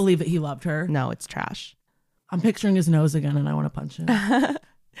I don't believe that he loved her. No, it's trash. I'm picturing his nose again and I want to punch him.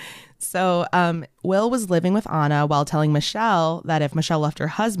 So Will was living with Anna while telling Michelle that if Michelle left her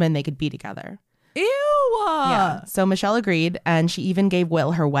husband, they could be together. Ew. Yeah. So Michelle agreed, and she even gave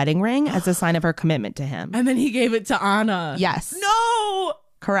Will her wedding ring as a sign of her commitment to him. And then he gave it to Anna. Yes. No.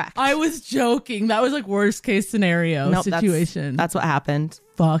 Correct. I was joking. That was like worst case scenario Nope, situation. That's what happened.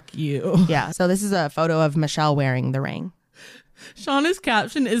 Fuck you. Yeah. So this is a photo of Michelle wearing the ring. Shauna's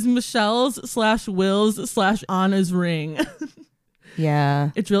caption is Michelle's /Will's /Anna's ring.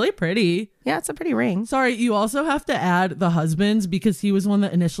 Yeah. It's really pretty. Yeah, it's a pretty ring. Sorry, you also have to add the husband's because he was one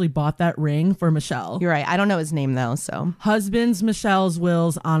that initially bought that ring for Michelle. You're right. I don't know his name though, so. Husband's, Michelle's,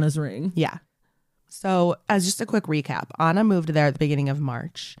 Will's, Anna's ring. Yeah. So as just a quick recap, Anna moved there at the beginning of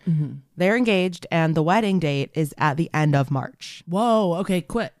March. Mm-hmm. They're engaged and the wedding date is at the end of March. Whoa, okay,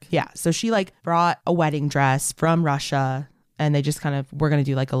 quick. Yeah. So she like brought a wedding dress from Russia and they just kind of, we're going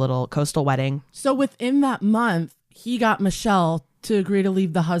to do like a little coastal wedding. So within that month, he got Michelle to agree to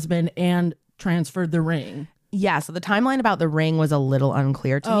leave the husband and transferred the ring. Yeah. So the timeline about the ring was a little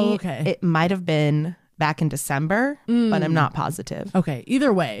unclear to me. Okay. It might have been back in December, but I'm not positive. Okay,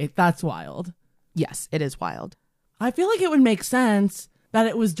 either way, that's wild. Yes, it is wild. I feel like it would make sense that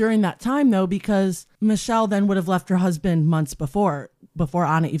it was during that time, though, because Michelle then would have left her husband months before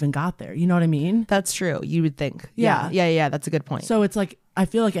Anna even got there. You know what I mean? That's true. You would think. Yeah. Yeah. That's a good point. So it's like, I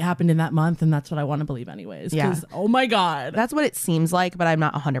feel like it happened in that month, and that's what I want to believe anyways. Yeah. Oh my God. That's what it seems like, but I'm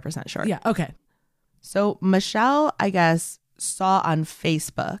not 100% sure. Yeah, okay. So Michelle, I guess, saw on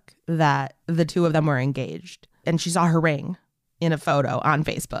Facebook that the two of them were engaged. And she saw her ring in a photo on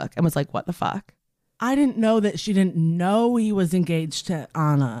Facebook and was like, what the fuck? I didn't know that she didn't know he was engaged to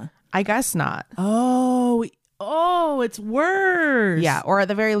Anna. I guess not. Oh, it's worse. Yeah. Or at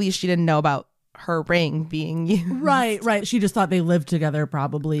the very least, she didn't know about her ring being used. Right. She just thought they lived together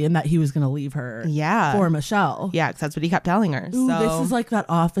probably and that he was going to leave her Yeah. for Michelle. Yeah, because that's what he kept telling her. Ooh, so this is like that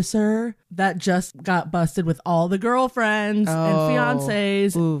officer that just got busted with all the girlfriends and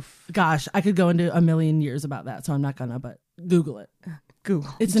fiancés. Oof. Gosh, I could go into a million years about that, so I'm not gonna, but Google it.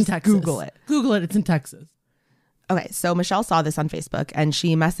 Google. It's in Texas. Google it. Google it. It's in Texas. Okay, so Michelle saw this on Facebook and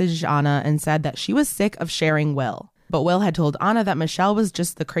she messaged Anna and said that she was sick of sharing Will. But Will had told Anna that Michelle was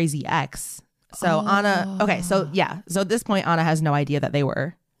just the crazy ex. So Anna, okay, so yeah. So at this point, Anna has no idea that they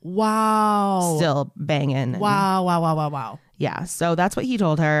were Wow. still banging. Wow. Yeah, so that's what he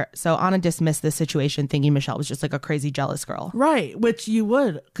told her. So Anna dismissed this situation thinking Michelle was just like a crazy jealous girl. Right, which you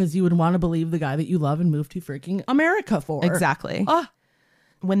would, because you would want to believe the guy that you love and move to freaking America for. Exactly.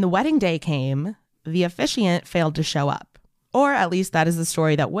 When the wedding day came, the officiant failed to show up. Or at least that is the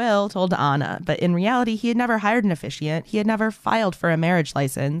story that Will told Anna. But in reality, he had never hired an officiant. He had never filed for a marriage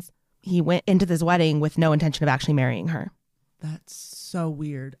license. He went into this wedding with no intention of actually marrying her. That's so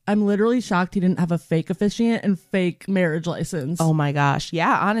weird. I'm literally shocked he didn't have a fake officiant and fake marriage license. Oh my gosh.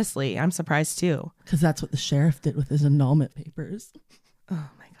 Yeah, honestly, I'm surprised too. Because that's what the sheriff did with his annulment papers. Oh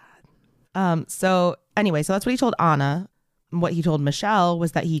my God. So anyway, so that's what he told Anna. what he told Michelle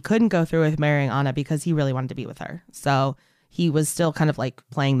was that he couldn't go through with marrying Anna because he really wanted to be with her. So he was still kind of like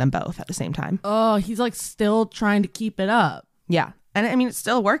playing them both at the same time. Oh, he's like still trying to keep it up. Yeah. And I mean, it's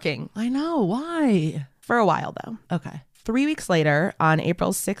still working. I know. Why? For a while, though. Okay. 3 weeks later, on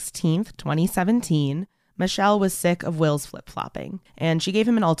April 16th, 2017, Michelle was sick of Will's flip-flopping, and she gave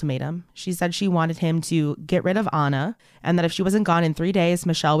him an ultimatum. She said she wanted him to get rid of Anna, and that if she wasn't gone in 3 days,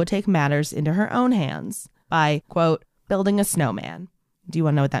 Michelle would take matters into her own hands by, quote, building a snowman. Do you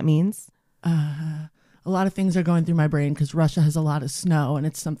want to know what that means? A lot of things are going through my brain because Russia has a lot of snow, and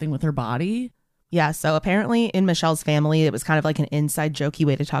it's something with her body. Yeah, so apparently in Michelle's family, it was kind of like an inside jokey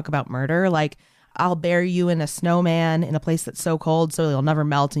way to talk about murder. Like, I'll bury you in a snowman in a place that's so cold so you'll never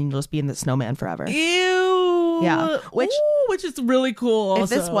melt and you'll just be in the snowman forever. Ew. Yeah. Which is really cool. If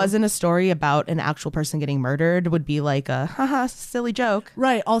this wasn't a story about an actual person getting murdered, would be like a haha silly joke.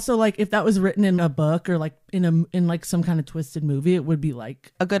 Right. Also, like if that was written in a book or like in like some kind of twisted movie, it would be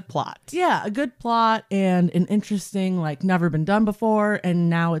like A good plot. yeah, a good plot and an interesting like never been done before, and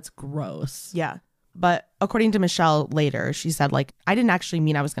now it's gross. Yeah. But according to Michelle later, she said, like, I didn't actually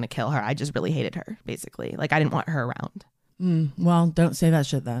mean I was going to kill her. I just really hated her, basically. Like, I didn't want her around. Well, don't say that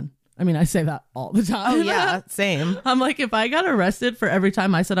shit then. I mean, I say that all the time. Oh, yeah, same. I'm like, if I got arrested for every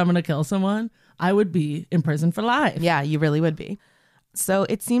time I said I'm going to kill someone, I would be in prison for life. Yeah, you really would be. So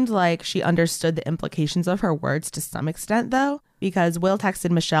it seemed like she understood the implications of her words to some extent, though, because Will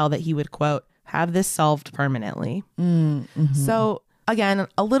texted Michelle that he would, quote, have this solved permanently. So again,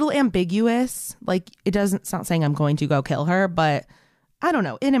 a little ambiguous. Like, it's not saying I'm going to go kill her, but I don't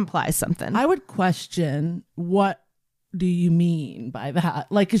know. It implies something. I would question, what do you mean by that?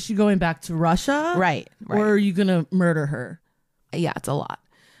 Like, is she going back to Russia? Right. Or are you going to murder her? Yeah, it's a lot.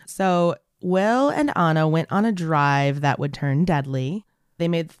 So Will and Anna went on a drive that would turn deadly. They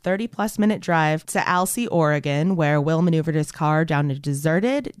made the 30-plus minute drive to Alsea, Oregon, where Will maneuvered his car down a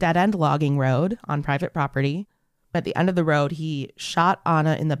deserted, dead-end logging road on private property. At the end of the road, he shot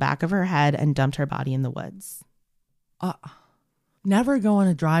Anna in the back of her head and dumped her body in the woods. Never go on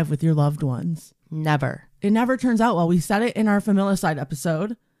a drive with your loved ones. Never. It never turns out well. We said it in our familicide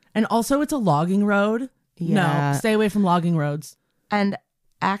episode. And also, it's a logging road. Yeah. No, stay away from logging roads. And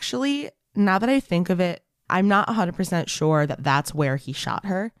actually, now that I think of it, I'm not 100% sure that that's where he shot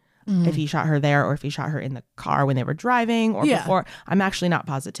her. If he shot her there or if he shot her in the car when they were driving or before. I'm actually not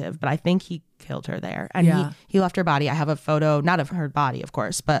positive, but I think he killed her there. And he left her body. I have a photo, not of her body, of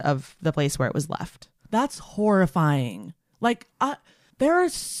course, but of the place where it was left. That's horrifying. Like, there are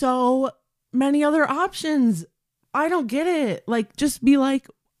so many other options. I don't get it. Like, just be like,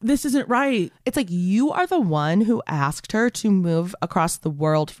 this isn't right. It's like, you are the one who asked her to move across the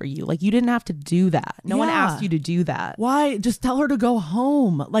world for you. Like, you didn't have to do that. No one asked you to do that. Why? Just tell her to go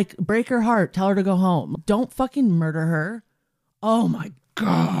home. Like, break her heart. Tell her to go home. Don't fucking murder her. Oh my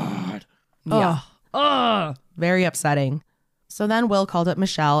God. Yeah. Very upsetting. So then Will called up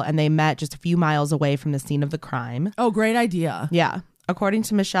Michelle and they met just a few miles away from the scene of the crime. Oh, great idea. Yeah. According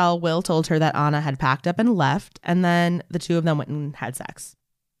to Michelle, Will told her that Anna had packed up and left, and then the two of them went and had sex.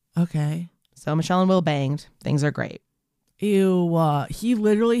 Okay. So Michelle and Will banged. Things are great. Ew. He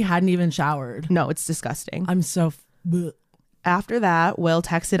literally hadn't even showered. No, it's disgusting. I'm so... bleh. After that, Will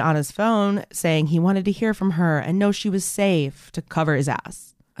texted Anna's phone saying he wanted to hear from her and know she was safe to cover his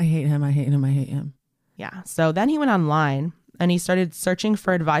ass. I hate him. I hate him. I hate him. Yeah. So then he went online and he started searching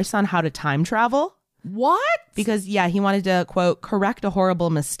for advice on how to time travel. What? Because, yeah, he wanted to, quote, correct a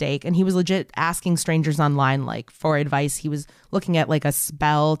horrible mistake. And he was legit asking strangers online, like, for advice. He was looking at, like, a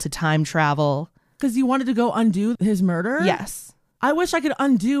spell to time travel. Because he wanted to go undo his murder? Yes. I wish I could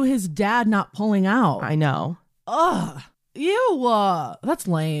undo his dad not pulling out. I know. Ugh. Ew. That's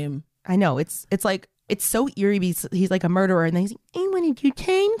lame. I know. It's like, it's so eerie because he's like a murderer. And then he's like, I want to do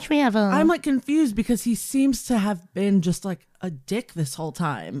time travel. I'm, like, confused because he seems to have been just, like, a dick this whole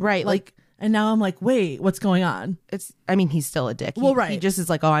time. Right. Like and now I'm like, wait, what's going on? He's still a dick. Well, right. He just is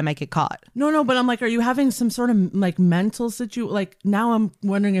like, oh, I might get caught. No, but I'm like, are you having some sort of like mental situation? Like now I'm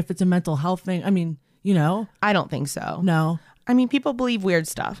wondering if it's a mental health thing. I mean, you know? I don't think so. No. I mean, people believe weird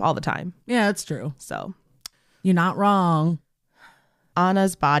stuff all the time. Yeah, it's true. So you're not wrong.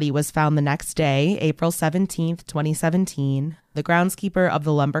 Anna's body was found the next day, April 17th, 2017. The groundskeeper of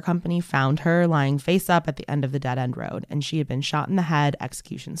the lumber company found her lying face up at the end of the dead-end road, and she had been shot in the head,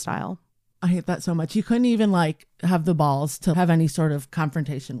 execution style. I hate that so much. You couldn't even like have the balls to have any sort of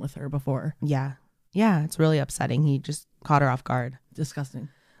confrontation with her before. Yeah. Yeah, it's really upsetting. He just caught her off guard. Disgusting.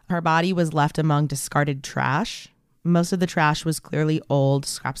 Her body was left among discarded trash. Most of the trash was clearly old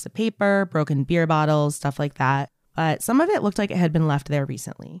scraps of paper, broken beer bottles, stuff like that. But some of it looked like it had been left there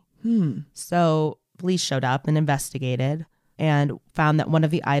recently. So police showed up and investigated. and found that one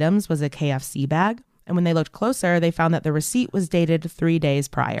of the items was a KFC bag. And when they looked closer, they found that the receipt was dated 3 days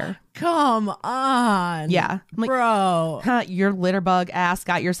prior. Come on. Yeah. I'm like, bro. Your litter bug ass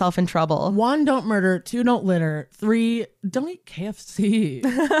got yourself in trouble. 1, don't murder. 2, don't litter. 3, don't eat KFC.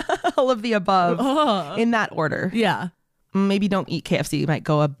 All of the above in that order. Yeah. Maybe don't eat KFC. You might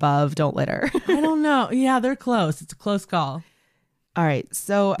go above don't litter. I don't know. Yeah, they're close. It's a close call. All right.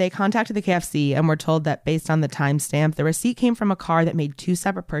 So they contacted the KFC and were told that based on the timestamp, the receipt came from a car that made 2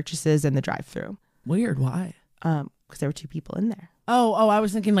 separate purchases in the drive-thru. Weird. Why? Because there were 2 people in there. Oh, I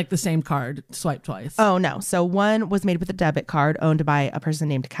was thinking like the same card, swipe twice. Oh, no. So one was made with a debit card owned by a person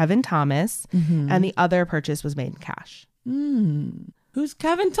named Kevin Thomas, and the other purchase was made in cash. Who's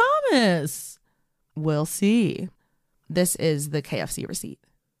Kevin Thomas? We'll see. This is the KFC receipt.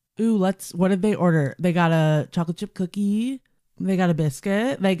 Ooh, what did they order? They got a chocolate chip cookie. They got a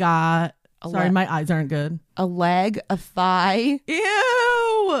biscuit. They got, my eyes aren't good. A leg, a thigh.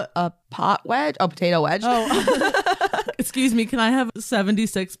 Ew. A pot wedge. Oh, potato wedge. Oh, excuse me. Can I have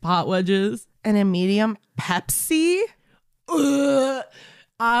 76 pot wedges? And a medium Pepsi. Ugh.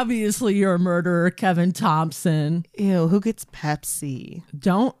 Obviously, you're a murderer, Kevin Thompson. Ew, who gets Pepsi?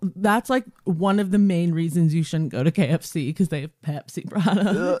 That's like one of the main reasons you shouldn't go to KFC, because they have Pepsi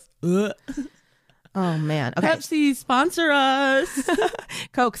products. Oh, man. Okay. Pepsi, sponsor us.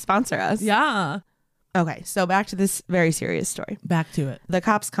 Coke, sponsor us. Yeah. Okay, so back to this very serious story. Back to it. The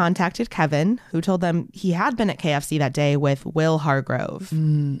cops contacted Kevin, who told them he had been at KFC that day with Will Hargrove.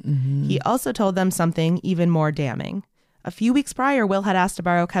 He also told them something even more damning. A few weeks prior, Will had asked to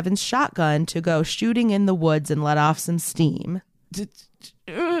borrow Kevin's shotgun to go shooting in the woods and let off some steam.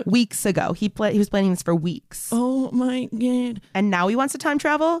 Weeks ago. He was planning this for weeks. Oh, my God. And now he wants to time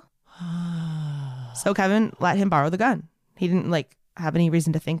travel? So Kevin let him borrow the gun. He didn't have any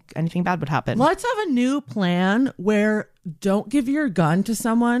reason to think anything bad would happen. Let's have a new plan where don't give your gun to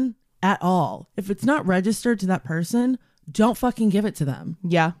someone at all. If it's not registered to that person, don't fucking give it to them.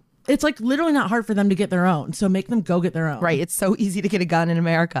 Yeah. It's like literally not hard for them to get their own. So make them go get their own. Right. It's so easy to get a gun in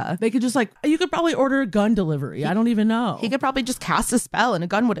America. They could just you could probably order a gun delivery. I don't even know. He could probably just cast a spell and a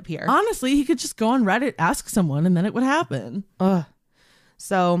gun would appear. Honestly, he could just go on Reddit, ask someone, and then it would happen. Ugh.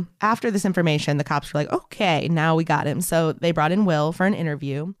 So after this information, the cops were like, okay, now we got him. So they brought in Will for an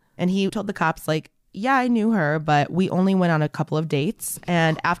interview, and he told the cops, yeah, I knew her, but we only went on a couple of dates.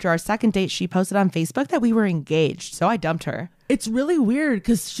 And after our second date, she posted on Facebook that we were engaged. So I dumped her. It's really weird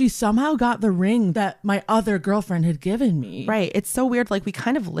because she somehow got the ring that my other girlfriend had given me. Right. It's so weird. We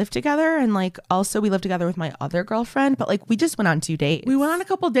kind of lived together, and also we lived together with my other girlfriend, but we just went on 2 dates. We went on a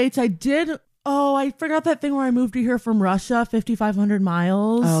couple of dates. I forgot that thing where I moved you here from Russia, 5,500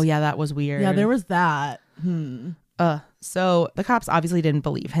 miles. Oh, yeah, that was weird. Yeah, there was that. So the cops obviously didn't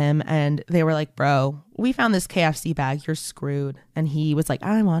believe him, and they were like, bro, we found this KFC bag. You're screwed. And he was like,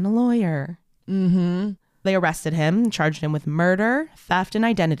 I want a lawyer. They arrested him, charged him with murder, theft, and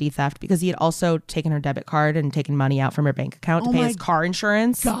identity theft because he had also taken her debit card and taken money out from her bank account to pay his car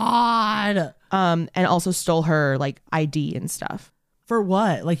insurance. God. And also stole her ID and stuff. For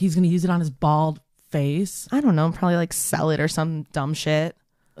what? He's going to use it on his bald face? I don't know. Probably sell it or some dumb shit.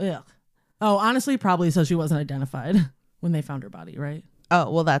 Ugh. Oh, honestly, probably so she wasn't identified when they found her body, right?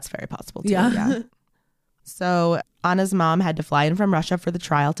 Oh, well, that's very possible too. Yeah. So Anna's mom had to fly in from Russia for the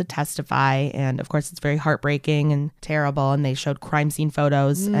trial to testify. And of course, it's very heartbreaking and terrible. And they showed crime scene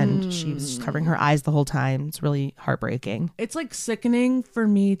photos and she was just covering her eyes the whole time. It's really heartbreaking. It's sickening for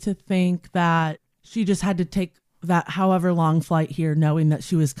me to think that she just had to take that however long flight here knowing that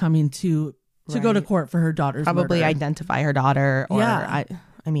she was coming to go to court for her daughter's probably murder. Identify her daughter. Or yeah.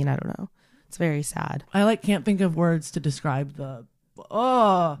 I mean, I don't know. It's very sad. I can't think of words to describe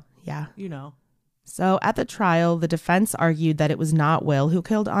Yeah. So at the trial, the defense argued that it was not Will who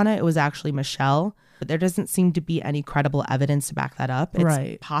killed Anna. It was actually Michelle. But there doesn't seem to be any credible evidence to back that up.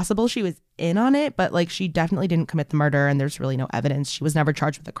 It's possible she was in on it, but she definitely didn't commit the murder and there's really no evidence. She was never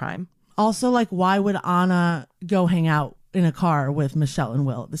charged with the crime. Also, why would Anna go hang out in a car with Michelle and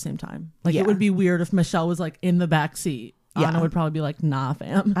Will at the same time? It would be weird if Michelle was in the back seat. Yeah. Anna would probably be nah,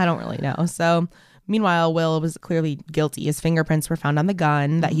 fam. I don't really know. So meanwhile, Will was clearly guilty. His fingerprints were found on the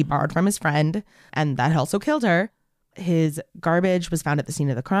gun that he borrowed from his friend, and that also killed her. His garbage was found at the scene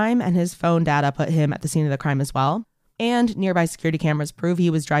of the crime, and his phone data put him at the scene of the crime as well. And nearby security cameras prove he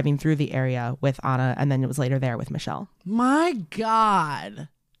was driving through the area with Anna, and then it was later there with Michelle. My God.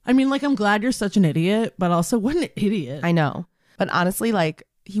 I mean, I'm glad you're such an idiot, but also what an idiot. I know. But honestly,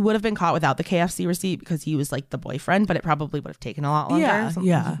 he would have been caught without the KFC receipt because he was the boyfriend, but it probably would have taken a lot longer.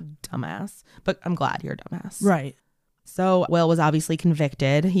 Yeah. Dumbass. But I'm glad you're a dumbass. Right. So Will was obviously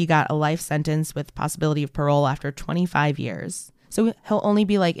convicted. He got a life sentence with possibility of parole after 25 years. So he'll only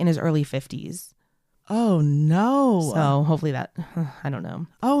be like in his early 50s. Oh, no. So hopefully that, I don't know.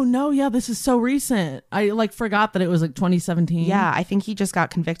 Oh, no. Yeah, this is so recent. I like forgot that it was like 2017. Yeah, I think he just got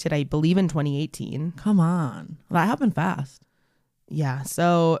convicted, I believe, in 2018. Come on. That happened fast. Yeah.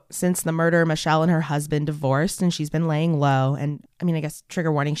 So since the murder, Michelle and her husband divorced and she's been laying low. And I mean, I guess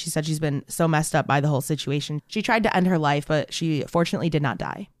trigger warning, she said she's been so messed up by the whole situation. She tried to end her life, but she fortunately did not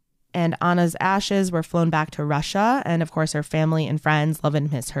die. And Anna's ashes were flown back to Russia. And of course, her family and friends love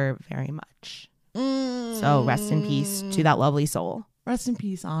and miss her very much. So rest in peace to that lovely soul. Rest in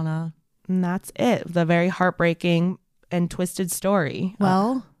peace, Anna. And that's it. The very heartbreaking and twisted story.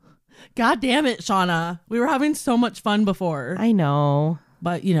 Well, God damn it, Shauna. We were having so much fun before. I know.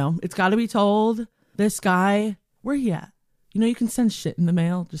 But, you know, it's got to be told. This guy, where he at? You know, you can send shit in the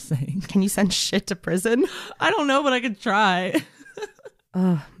mail. Just saying. Can you send shit to prison? I don't know, but I could try.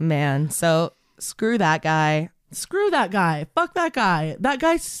 Oh, man. So screw that guy. Screw that guy. Fuck that guy. That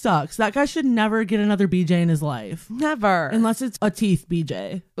guy sucks. That guy should never get another BJ in his life. Never. Unless it's a teeth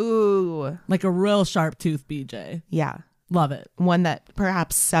BJ. Ooh. Like a real sharp tooth BJ. Yeah. Love it. One that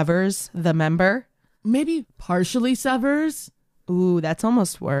perhaps severs the member. Maybe partially severs. Ooh, that's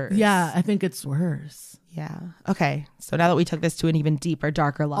almost worse. Yeah, I think it's worse. Yeah. Okay. So now that we took this to an even deeper,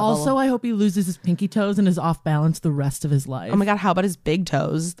 darker level. Also, I hope he loses his pinky toes and is off balance the rest of his life. Oh my God. How about his big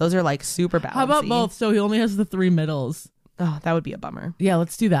toes? Those are like super balancey. How about both? So he only has the 3 middles. Oh, that would be a bummer. Yeah,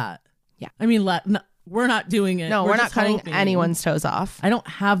 let's do that. Yeah. I mean, we're not doing it. No, we're not just cutting hoping. anyone's toes off. I don't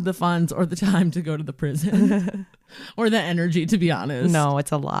have the funds or the time to go to the prison or the energy, to be honest. No,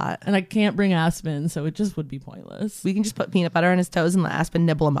 it's a lot. And I can't bring Aspen, so it just would be pointless. We can just put peanut butter on his toes and let Aspen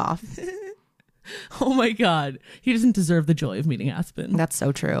nibble him off. Oh my God. He doesn't deserve the joy of meeting Aspen. That's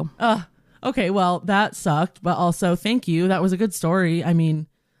so true. Okay, well, that sucked, but also thank you. That was a good story. I mean,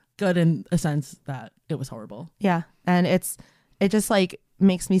 good in a sense that it was horrible. Yeah. And it just like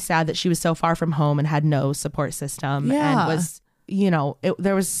makes me sad that she was so far from home and had no support system Yeah. and was, you know,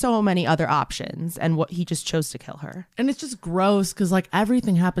 there was so many other options and what he just chose to kill her. And it's just gross because like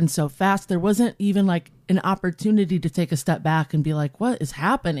everything happened so fast. There wasn't even like an opportunity to take a step back and be like, what is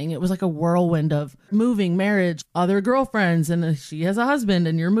happening? It was like a whirlwind of moving, marriage, other girlfriends, and she has a husband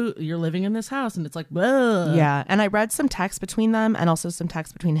and you're living in this house. And it's like, ugh. Yeah. And I read some text between them and also some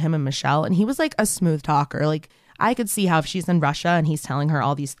text between him and Michelle. And he was like a smooth talker. Like I could see how if she's in Russia and he's telling her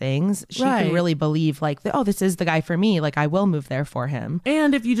all these things, she Right. could really believe like, oh, this is the guy for me. Like I will move there for him.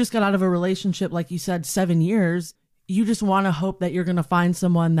 And if you just got out of a relationship, like you said, 7 years, you just want to hope that you're going to find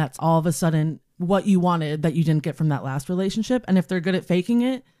someone that's all of a sudden what you wanted that you didn't get from that last relationship. And if they're good at faking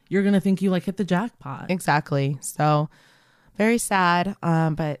it, you're going to think you like hit the jackpot. Exactly. So very sad.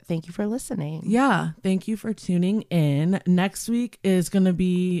 But thank you for listening. Yeah. Thank you for tuning in. Next week is going to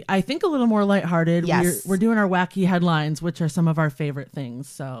be, I think, a little more lighthearted. Yes. We're doing our wacky headlines, which are some of our favorite things.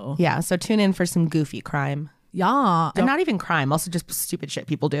 So Yeah. So tune in for some goofy crime. yeah. And not even crime, also just stupid shit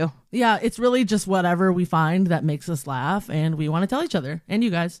people do. Yeah. It's really just whatever we find that makes us laugh. And we want to tell each other and you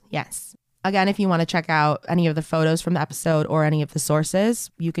guys. Yes. Again, if you want to check out any of the photos from the episode or any of the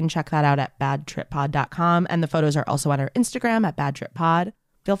sources, you can check that out at badtrippod.com. And the photos are also on our Instagram at badtrippod.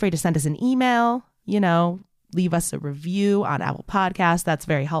 Feel free to send us an email, leave us a review on Apple Podcasts. That's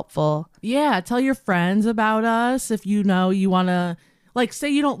very helpful. Yeah. Tell your friends about us. If you want to, like, say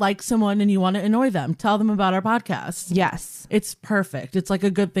you don't like someone and you want to annoy them, tell them about our podcast. Yes. It's perfect. It's like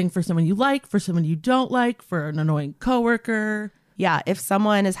a good thing for someone you like, for someone you don't like, for an annoying coworker. Yeah, if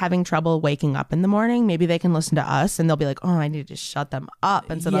someone is having trouble waking up in the morning, maybe they can listen to us and they'll be like, oh, I need to just shut them up.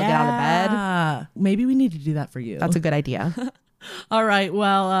 And so they'll get out of bed. Yeah. Maybe we need to do that for you. That's a good idea. All right.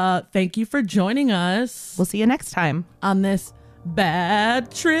 Well, thank you for joining us We'll see you next time. on this bad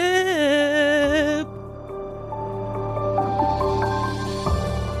trip.